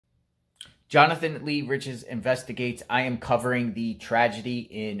Jonathan Lee Riches investigates. I am covering the tragedy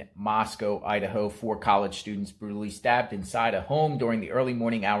in Moscow, Idaho. 4 college students brutally stabbed inside a home during the early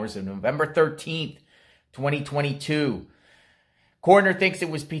morning hours of November 13th, 2022. Coroner thinks it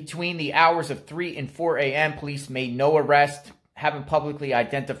was between the hours of 3 and 4 a.m. Police made no arrest, haven't publicly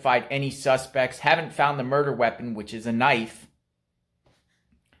identified any suspects, haven't found the murder weapon, which is a knife,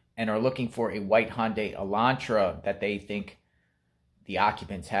 and are looking for a white Hyundai Elantra that they think the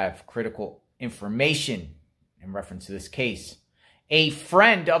occupants have critical information in reference to this case. A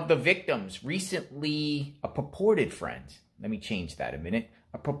friend of the victims recently, a purported friend, let me change that a minute,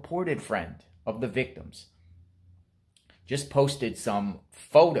 a purported friend of the victims just posted some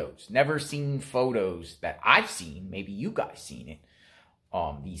photos, never seen photos that I've seen, maybe you guys seen it,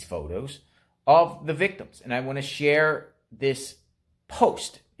 these photos of the victims. And I want to share this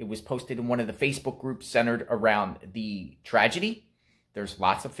post. It was posted in one of the Facebook groups centered around the tragedy. There's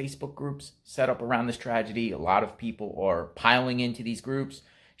lots of Facebook groups set up around this tragedy. A lot of people are piling into these groups,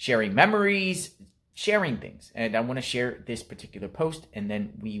 sharing memories, sharing things. And I want to share this particular post, and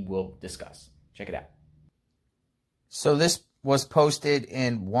then we will discuss. Check it out. So this was posted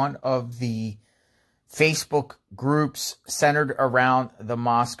in one of the Facebook groups centered around the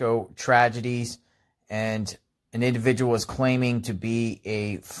Moscow tragedies, and an individual is claiming to be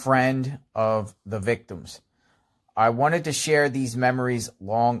a friend of the victims. I wanted to share these memories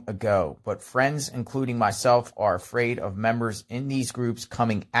long ago, but friends, including myself, are afraid of members in these groups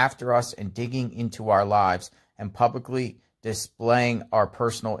coming after us and digging into our lives and publicly displaying our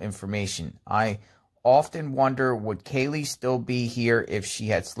personal information. I often wonder, would Kaylee still be here if she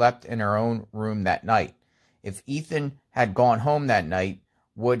had slept in her own room that night? If Ethan had gone home that night,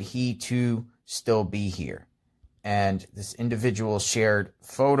 would he too still be here? And this individual shared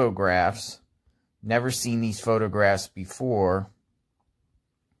photographs. Never seen these photographs before.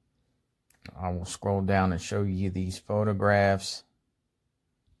 I will scroll down and show you these photographs.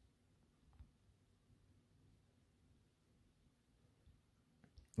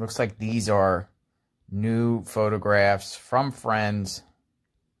 Looks like these are new photographs from friends.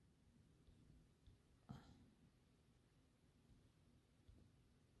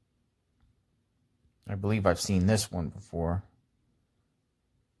 I believe I've seen this one before.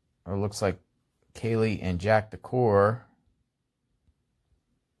 It looks like Kaylee and Jack Decor.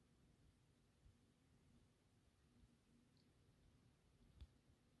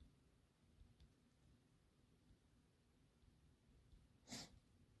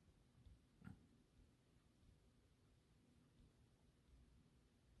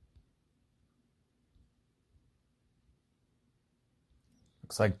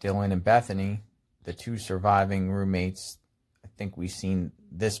 Looks like Dylan and Bethany, the 2 surviving roommates. I think we've seen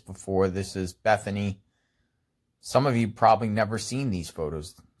this before. This is Bethany. Some of you probably never seen these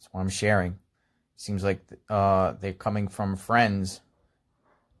photos. That's why I'm sharing. Seems like they're coming from friends.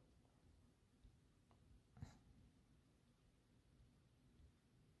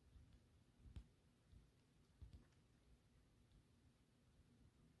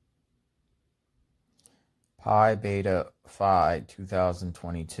 Pi Beta Phi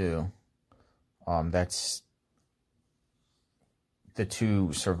 2022. That's the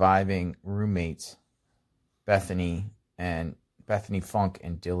 2 surviving roommates, Bethany Funk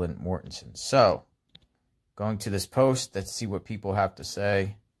and Dylan Mortensen. So, going to this post, let's see what people have to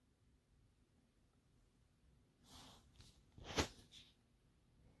say.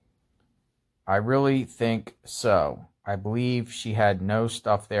 I really think so. I believe she had no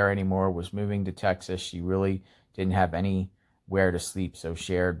stuff there anymore, was moving to Texas. She really didn't have anywhere to sleep, so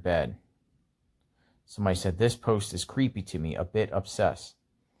shared bed. Somebody said, this post is creepy to me, a bit obsessed.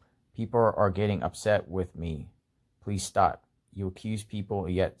 People are getting upset with me. Please stop. You accuse people,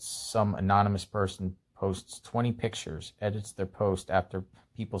 yet some anonymous person posts 20 pictures, edits their post after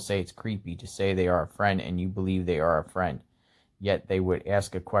people say it's creepy to say they are a friend, and you believe they are a friend. Yet they would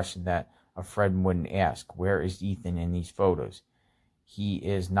ask a question that a friend wouldn't ask. Where is Ethan in these photos? He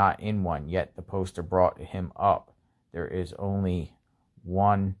is not in one, yet the poster brought him up. There is only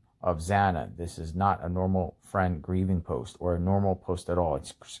one of Xana. This is not a normal friend grieving post or a normal post at all.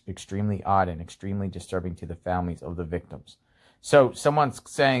 It's extremely odd and extremely disturbing to the families of the victims. So someone's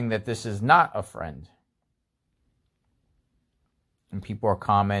saying that this is not a friend. And people are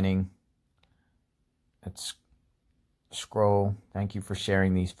commenting. Let's scroll. Thank you for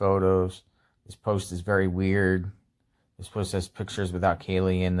sharing these photos. This post is very weird. This post has pictures without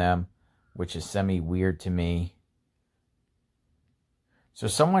Kaylee in them, which is semi-weird to me. So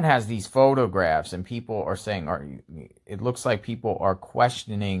someone has these photographs and people are saying, it looks like people are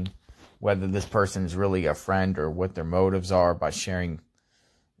questioning whether this person is really a friend or what their motives are by sharing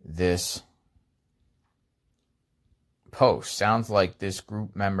this. post. Sounds like this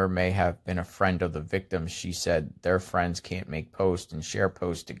group member may have been a friend of the victim. She said their friends can't make posts and share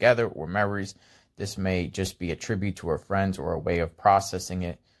posts together or memories. This may just be a tribute to her friends or a way of processing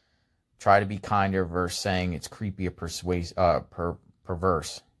it. Try to be kinder versus saying it's creepy or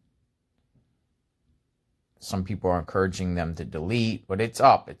perverse. Some people are encouraging them to delete, but it's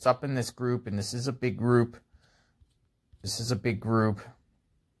up. It's up in this group, and this is a big group. This is a big group.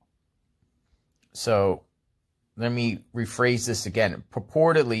 So let me rephrase this again.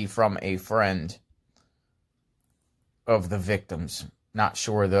 Purportedly from a friend of the victims. Not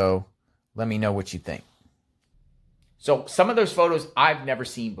sure, though. Let me know what you think. So some of those photos I've never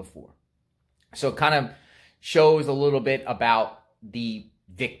seen before. So it kind of shows a little bit about the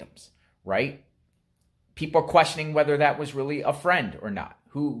victims, right? People are questioning whether that was really a friend or not.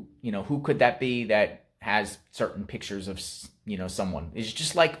 Who could that be that has certain pictures of, someone? It's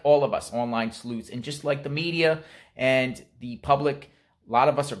just like all of us, online sleuths, and just like the media and the public, a lot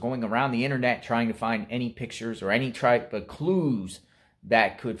of us are going around the internet trying to find any pictures or any type of clues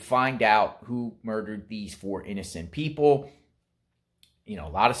that could find out who murdered these 4 innocent people. A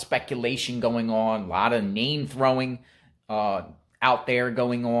lot of speculation going on, a lot of name throwing out there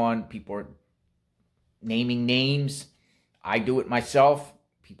going on. People are naming names. I do it myself.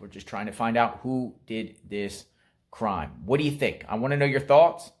 People are just trying to find out who did this crime. What do you think? I want to know your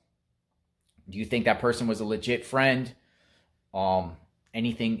thoughts. Do you think that person was a legit friend?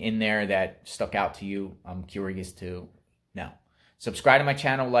 Anything in there that stuck out to you? I'm curious to know. Subscribe to my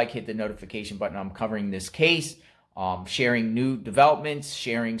channel, hit the notification button. I'm covering this case, sharing new developments,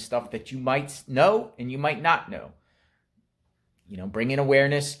 sharing stuff that you might know and you might not know. Bringing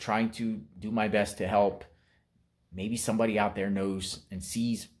awareness, trying to do my best to help. Maybe somebody out there knows and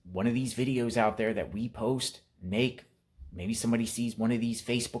sees one of these videos out there that we post and make. Maybe somebody sees one of these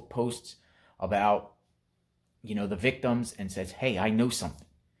Facebook posts about, the victims and says, hey, I know something.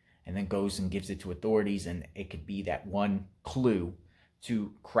 And then goes and gives it to authorities, and it could be that one clue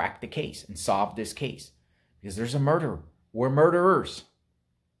to crack the case and solve this case. Because there's a murderer or murderers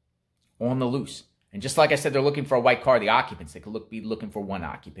on the loose. And just like I said, they're looking for a white car, the occupants. They could be looking for one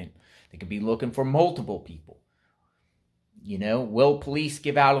occupant. They could be looking for multiple people. Will police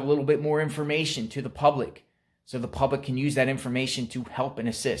give out a little bit more information to the public so the public can use that information to help and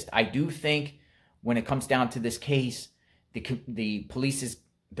assist? I do think when it comes down to this case, the police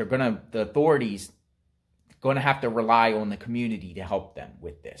the authorities going to have to rely on the community to help them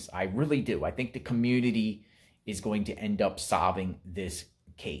with this. I really do. I think the community is going to end up solving this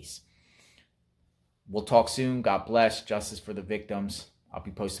case. We'll talk soon. God bless. Justice for the victims. I'll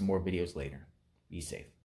be posting more videos later. Be safe.